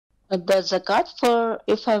The zakat for,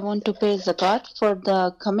 if I want to pay zakat for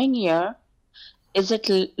the coming year, is it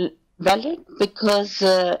valid? Because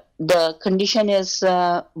the condition is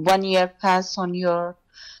 1 year pass on your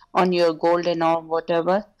gold and or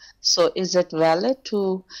whatever. So is it valid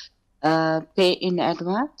to pay in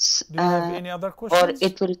advance? Do you have any other Or questions?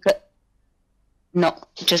 it will? No.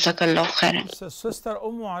 Jazakallah khairan. So, Sister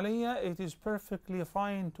Aliyah, it is perfectly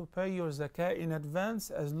fine to pay your zakah in advance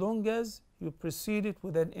as long as you precede it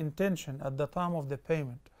with an intention at the time of the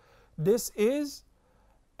payment. This is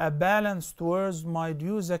a balance towards my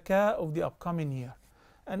due zakah of the upcoming year.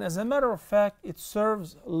 And as a matter of fact, it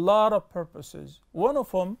serves a lot of purposes. One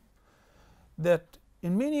of them, that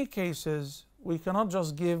in many cases, we cannot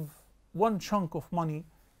just give one chunk of money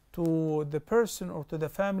to the person or to the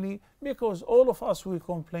family, because all of us will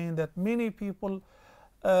complain that many people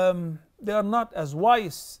they are not as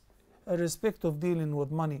wise in respect of dealing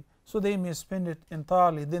with money, so they may spend it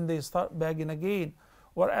entirely, then they start begging again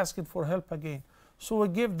or asking for help again. So we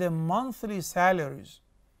give them monthly salaries.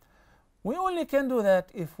 We only can do that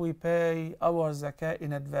if we pay our zakah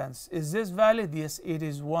in advance. Is this valid? Yes, it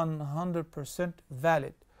is 100%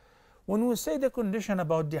 valid. When we say the condition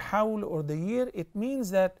about the hawl or the year, it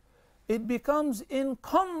means that it becomes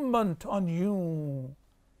incumbent on you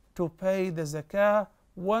to pay the zakah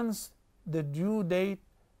once the due date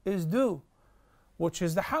is due, which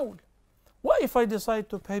is the hawl. What if I decide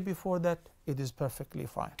to pay before that? It is perfectly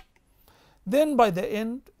fine. Then by the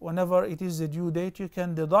end, whenever it is the due date, you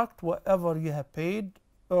can deduct whatever you have paid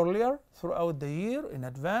earlier throughout the year in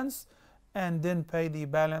advance, and then pay the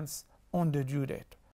balance on the due date.